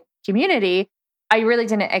homogenistic community. I really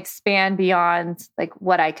didn't expand beyond like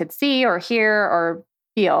what I could see or hear or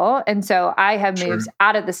feel. And so I have moved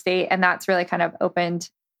out of the state, and that's really kind of opened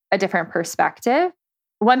a different perspective.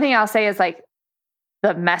 One thing I'll say is like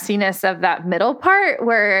the messiness of that middle part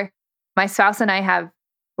where my spouse and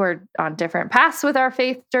we're on different paths with our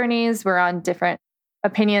faith journeys. We're on different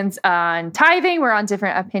opinions on tithing. We're on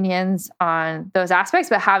different opinions on those aspects,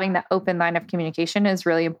 but having that open line of communication is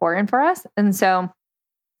really important for us. And so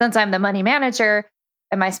since I'm the money manager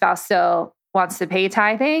and my spouse still wants to pay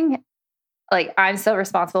tithing, like I'm still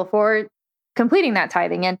responsible for completing that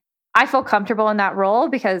tithing. And I feel comfortable in that role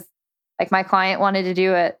because like my client wanted to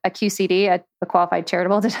do a QCD, a qualified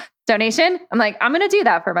charitable donation. I'm like, I'm going to do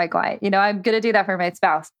that for my client. I'm going to do that for my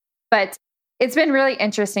spouse. But it's been really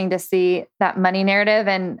interesting to see that money narrative.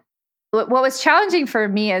 And what was challenging for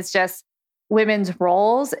me is just women's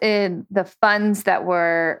roles in the funds that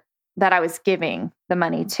I was giving the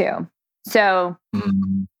money to. So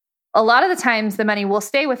a lot of the times the money will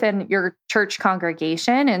stay within your church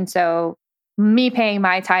congregation. And so me paying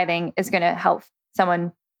my tithing is going to help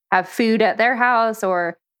someone have food at their house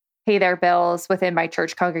or pay their bills within my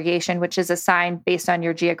church congregation, which is assigned based on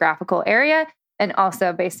your geographical area and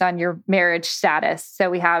also based on your marriage status. So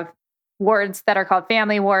we have wards that are called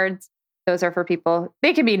family wards. Those are for people,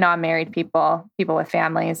 they can be non-married people with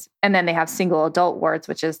families. And then they have single adult wards,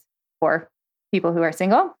 which is for people who are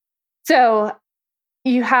single. So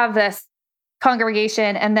you have this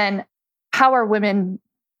congregation, and then how are women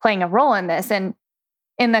playing a role in this? And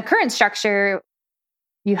in the current structure,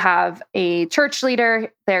 you have a church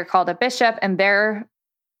leader, they're called a bishop, and they're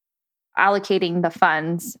allocating the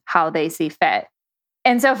funds how they see fit.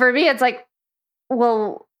 And so for me, it's like,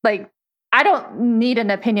 well, like, I don't need an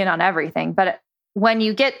opinion on everything, but when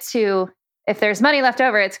you get to, if there's money left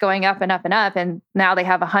over, it's going up and up and up, and now they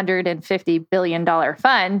have $150 billion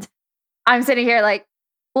fund, I'm sitting here like,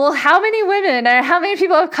 well, how many women and how many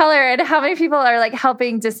people of color and how many people are like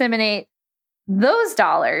helping disseminate those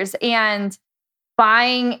dollars? And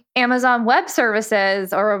buying Amazon Web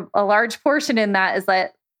Services, or a large portion in that is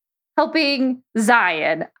like helping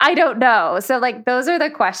Zion. I don't know. So like those are the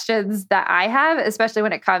questions that I have, especially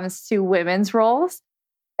when it comes to women's roles.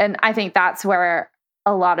 And I think that's where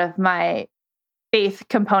a lot of my faith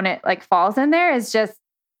component like falls in there, is just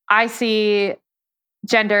I see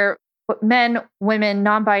gender, men, women,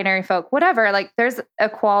 non-binary folk, whatever, like there's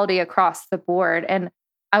equality across the board. And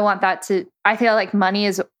I want that I feel like money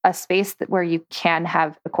is a space where you can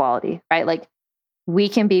have equality, right? Like we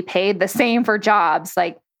can be paid the same for jobs.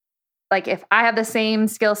 Like if I have the same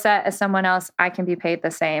skill set as someone else, I can be paid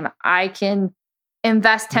the same. I can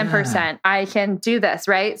invest 10%. Yeah. I can do this,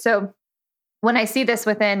 right? So when I see this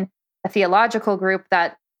within a theological group,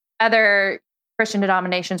 that other Christian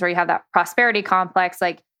denominations where you have that prosperity complex,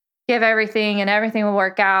 like give everything and everything will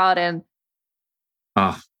work out. And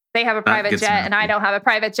they have a private jet messy. And I don't have a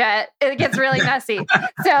private jet. It gets really messy.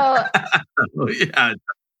 So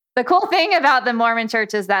the cool thing about the Mormon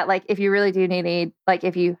church is that like, if you really do need, like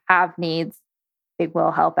if you have needs, they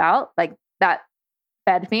will help out. Like that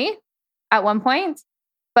fed me at one point.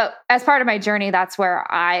 But as part of my journey, that's where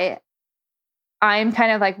I I'm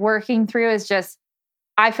kind of like working through is just,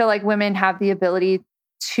 I feel like women have the ability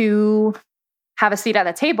to have a seat at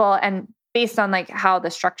the table, and based on like how the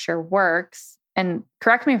structure works, and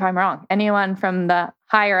correct me if I'm wrong, anyone from the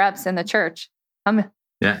higher ups in the church,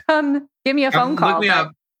 give me a phone call. Look me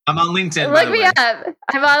up. I'm on LinkedIn. Look me up.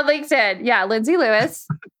 I'm on LinkedIn. Yeah. Lindsey Lewis,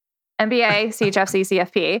 MBA, CHFC,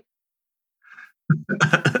 CFP.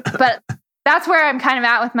 But that's where I'm kind of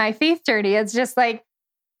at with my faith journey. It's just like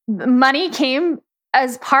money came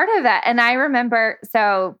as part of that. And I remember,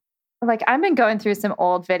 so like I've been going through some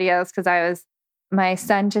old videos because my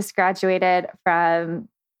son just graduated from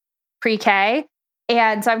pre-K.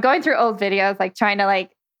 And so I'm going through old videos, like trying to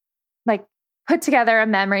like put together a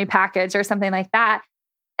memory package or something like that.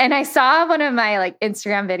 And I saw one of my like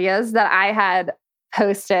Instagram videos that I had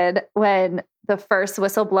posted when the first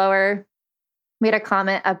whistleblower made a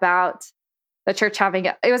comment about the church having,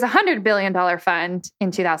 it was $100 billion fund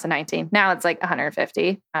in 2019. Now it's like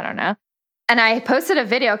 150. I don't know. And I posted a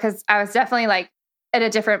video because I was definitely like at a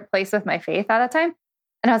different place with my faith at that time.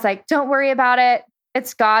 And I was like, don't worry about it.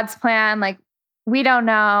 It's God's plan. Like, we don't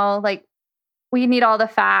know. Like, we need all the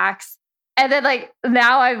facts. And then like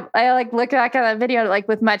now I like look back at that video like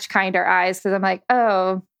with much kinder eyes, because I'm like,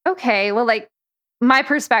 oh, okay. Well, like my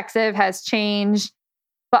perspective has changed.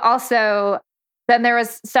 But also then there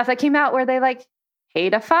was stuff that came out where they like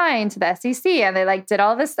paid a fine to the SEC and they like did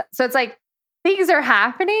all this stuff. So it's like things are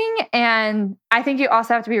happening. And I think you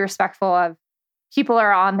also have to be respectful of people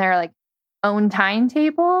are on their like own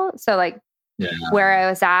timetable. So like where I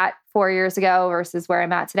was at 4 years ago versus where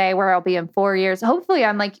I'm at today, where I'll be in 4 years. Hopefully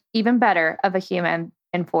I'm like even better of a human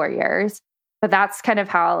in 4 years. But that's kind of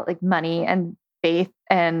how like money and faith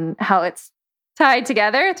and how it's tied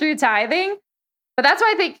together through tithing. But that's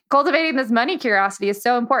why I think cultivating this money curiosity is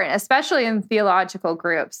so important, especially in theological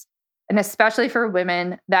groups, and especially for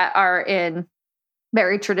women that are in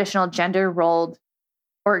very traditional gender rolled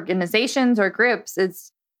organizations or groups.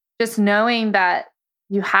 It's just knowing that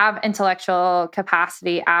you have intellectual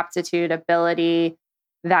capacity, aptitude, ability,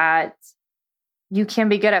 that you can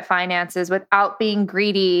be good at finances without being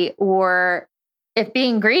greedy. Or if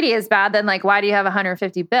being greedy is bad, then like, why do you have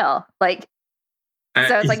 150 bill? Like,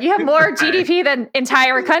 so it's like you have more GDP than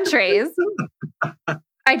entire countries.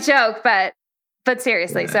 I joke, but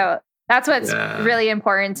seriously. So that's what's really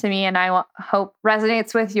important to me. And I hope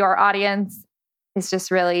resonates with your audience. It's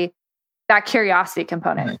just really that curiosity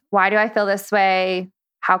component. Right. Why do I feel this way?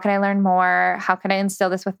 How can I learn more? How can I instill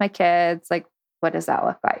this with my kids? Like, what does that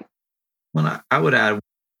look like? Well, I would add,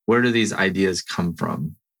 where do these ideas come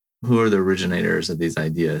from? Who are the originators of these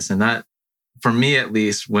ideas? And that, for me at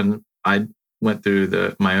least, when I went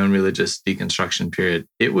through my own religious deconstruction period,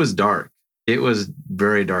 it was dark. It was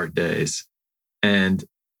very dark days. And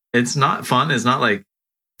it's not fun. It's not like,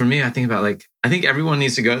 for me, I think everyone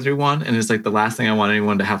needs to go through one. And it's like the last thing I want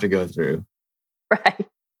anyone to have to go through. Right.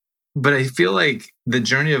 But I feel like the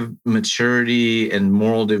journey of maturity and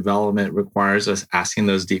moral development requires us asking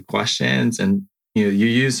those deep questions. And you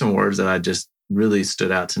use some words that I just really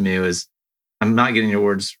stood out to me. Was, I'm not getting your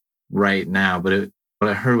words right now, but what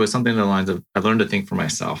I heard was something along the lines of, I learned to think for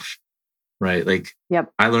myself, right? Like,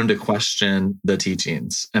 I learned to question the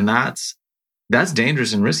teachings, and that's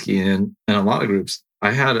dangerous and risky. And in a lot of groups,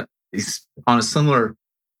 I had on a similar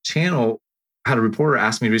channel, I had a reporter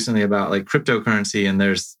ask me recently about like cryptocurrency, and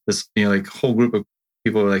there's this like whole group of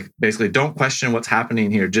people like basically don't question what's happening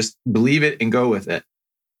here, just believe it and go with it.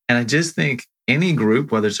 And I just think any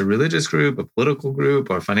group, whether it's a religious group, a political group,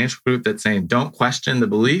 or a financial group, that's saying don't question the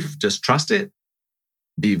belief, just trust it,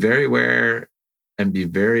 be very aware and be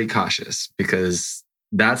very cautious, because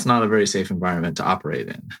that's not a very safe environment to operate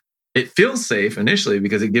in. It feels safe initially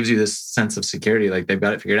because it gives you this sense of security, like they've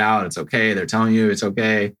got it figured out, it's okay, they're telling you it's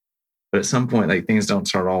okay. But at some point, like things don't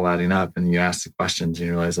start all adding up, and you ask the questions and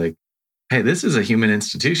you realize like, hey, this is a human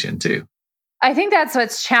institution too. I think that's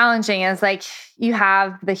what's challenging is like you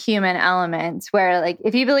have the human element where like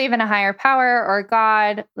if you believe in a higher power or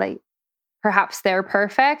God, like perhaps they're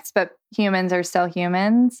perfect, but humans are still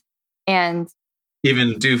humans. And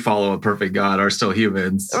even do follow a perfect God are still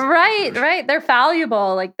humans. Right. They're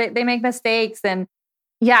fallible. Like they make mistakes. And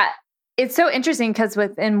yeah, it's so interesting because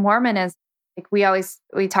within Mormonism, like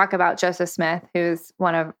we talk about Joseph Smith, who's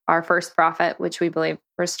one of our first prophet, which we believe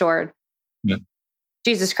restored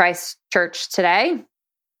Jesus Christ Church today.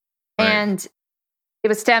 Right. And it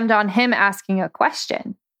was stemmed on him asking a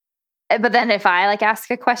question. But then if I like ask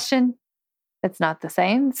a question, it's not the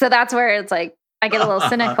same. So that's where it's like, I get a little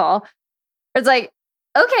cynical. It's like,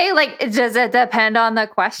 okay, like, does it depend on the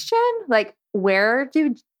question? Like, where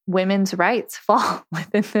do women's rights fall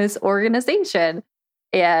within this organization?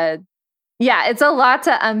 And Yeah, it's a lot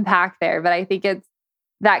to unpack there, but I think it's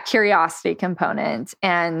that curiosity component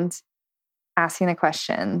and asking the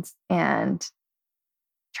questions and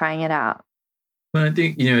trying it out. But I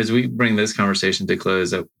think, as we bring this conversation to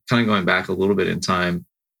close, kind of going back a little bit in time,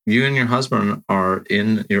 you and your husband are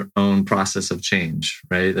in your own process of change,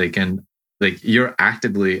 right? You're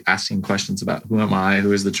actively asking questions about who am I,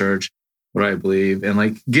 who is the church, what do I believe,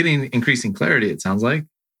 and getting increasing clarity, it sounds like.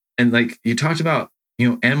 And you talked about,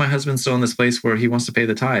 and my husband's still in this place where he wants to pay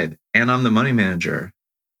the tithe and I'm the money manager.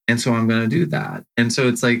 And so I'm going to do that. And so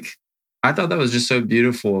it's I thought that was just so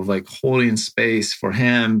beautiful of holding space for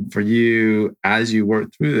him, for you as you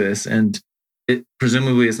work through this. And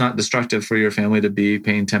presumably it's not destructive for your family to be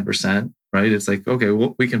paying 10%, right? It's okay,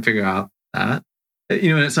 well, we can figure out that.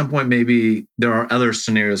 And at some point, maybe there are other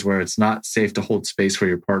scenarios where it's not safe to hold space for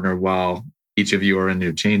your partner while each of you are in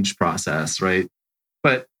your change process, right?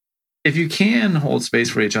 But if you can hold space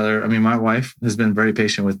for each other, I mean, my wife has been very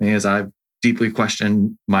patient with me as I've deeply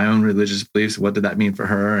questioned my own religious beliefs. What did that mean for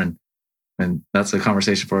her? And that's a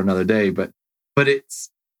conversation for another day. But it's,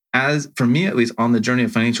 as for me, at least on the journey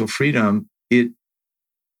of financial freedom, it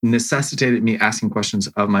necessitated me asking questions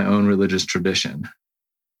of my own religious tradition.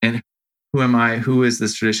 And who am I? Who is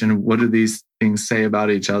this tradition? What do these things say about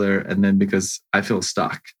each other? And then because I feel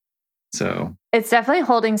stuck. So it's definitely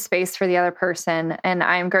holding space for the other person. And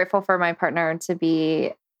I'm grateful for my partner to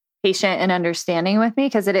be patient and understanding with me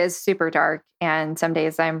because it is super dark. And some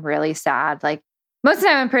days I'm really sad. Most of the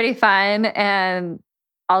time I'm pretty fun and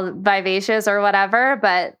all vivacious or whatever.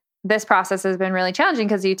 But this process has been really challenging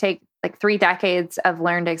because you take 3 decades of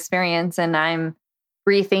learned experience and I'm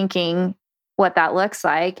rethinking what that looks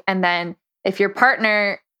like. And then if your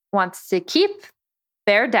partner wants to keep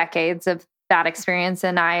their decades of that experience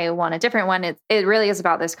and I want a different one, it really is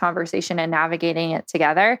about this conversation and navigating it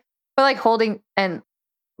together. But holding, and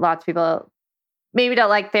lots of people maybe don't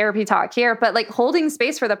like therapy talk here, but holding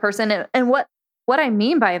space for the person. And what I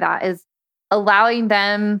mean by that is allowing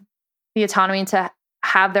them the autonomy to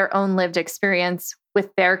have their own lived experience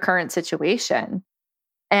with their current situation.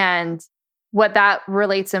 And what that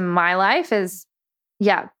relates in my life is,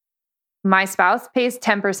 my spouse pays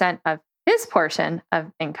 10% of his portion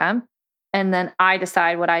of income. And then I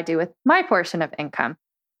decide what I do with my portion of income.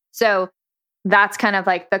 So that's kind of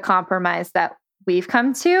the compromise that we've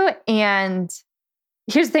come to. And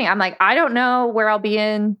here's the thing. I'm I don't know where I'll be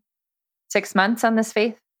in 6 months on this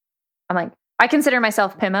faith. I'm I consider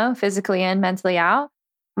myself PIMO, physically in, mentally out.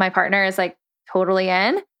 My partner is totally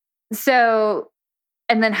in. So,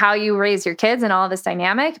 and then how you raise your kids and all this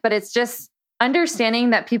dynamic, but it's just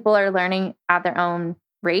understanding that people are learning at their own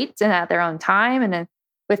rate and at their own time and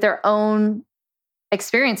with their own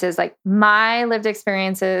experiences. My lived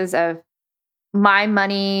experiences of my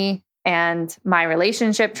money and my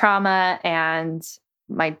relationship trauma and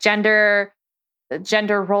my gender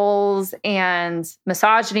roles and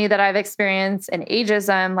misogyny that I've experienced and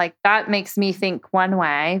ageism, that makes me think one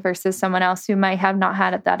way versus someone else who might have not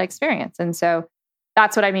had that experience. And so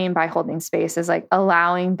that's what I mean by holding space is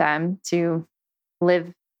allowing them to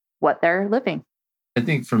live what they're living. I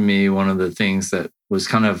think for me, one of the things that was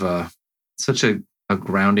kind of such a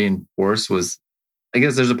grounding force was, I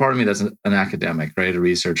guess there's a part of me that's an academic, right? A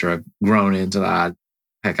researcher. I've grown into that.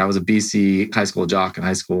 Heck, I was a BC high school jock in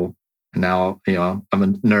high school. And now, I'm a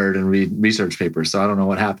nerd and read research papers. So I don't know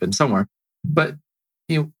what happened somewhere. But,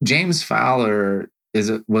 James Fowler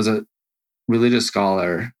was a religious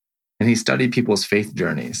scholar and he studied people's faith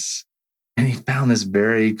journeys. And he found this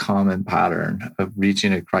very common pattern of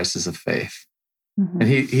reaching a crisis of faith. Mm-hmm. And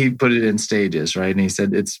he put it in stages, right? And he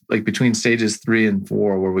said it's between stages 3 and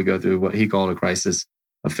 4 where we go through what he called a crisis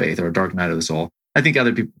of faith or a dark night of the soul. I think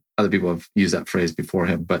other people have used that phrase before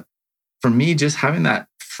him. But for me, just having that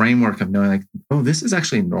framework of knowing this is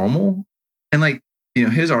actually normal. And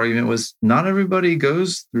his argument was not everybody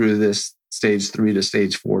goes through this stage 3 to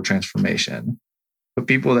stage 4 transformation. But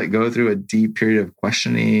people that go through a deep period of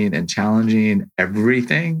questioning and challenging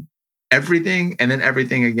everything, and then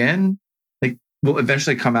everything again, will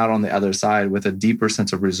eventually come out on the other side with a deeper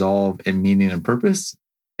sense of resolve and meaning and purpose.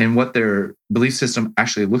 And what their belief system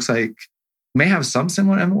actually looks like may have some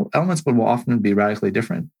similar elements, but will often be radically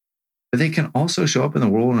different. But they can also show up in the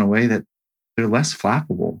world in a way that they're less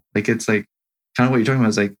flappable. It's kind of what you're talking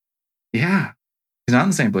about is he's not in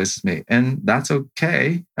the same place as me. And that's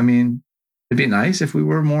okay. I mean, it'd be nice if we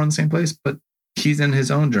were more in the same place, but he's in his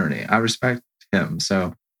own journey. I respect him.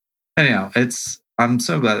 So anyhow, I'm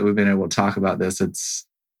so glad that we've been able to talk about this. It's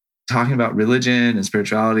talking about religion and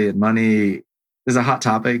spirituality and money is a hot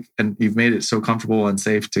topic, and you've made it so comfortable and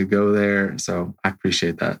safe to go there. So I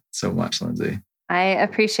appreciate that so much, Lindsey. I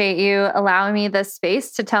appreciate you allowing me this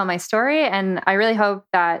space to tell my story. And I really hope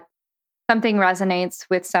that something resonates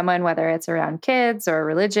with someone, whether it's around kids or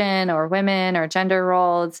religion or women or gender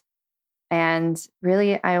roles. And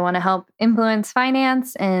really, I want to help influence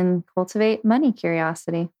finance and cultivate money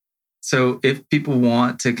curiosity. So if people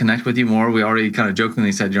want to connect with you more, we already kind of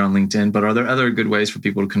jokingly said you're on LinkedIn, but are there other good ways for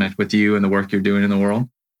people to connect with you and the work you're doing in the world?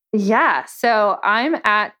 Yeah. So I'm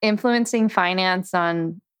at Influencing Finance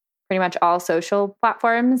on pretty much all social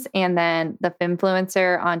platforms, and then the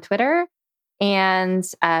Finfluencer on Twitter and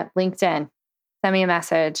at LinkedIn. Send me a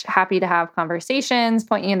message. Happy to have conversations,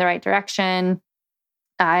 point you in the right direction.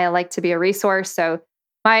 I like to be a resource. So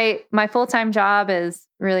my full-time job is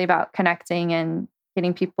really about connecting and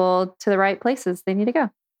getting people to the right places they need to go.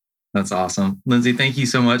 That's awesome. Lindsey, thank you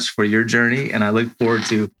so much for your journey. And I look forward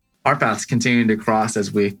to our paths continuing to cross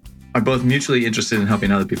as we are both mutually interested in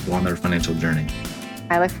helping other people on their financial journey.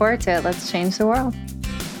 I look forward to it. Let's change the world.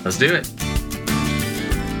 Let's do it.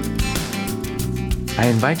 I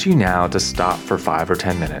invite you now to stop for 5 or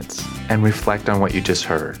 10 minutes and reflect on what you just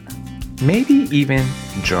heard. Maybe even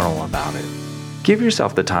journal about it. Give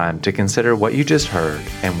yourself the time to consider what you just heard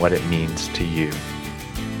and what it means to you.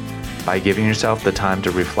 By giving yourself the time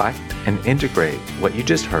to reflect and integrate what you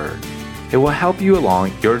just heard, it will help you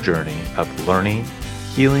along your journey of learning,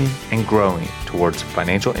 healing, and growing towards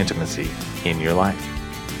financial intimacy in your life.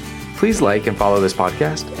 Please like and follow this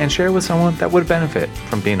podcast and share with someone that would benefit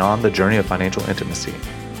from being on the journey of financial intimacy.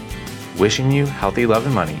 Wishing you healthy love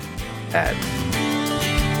and money, Ed.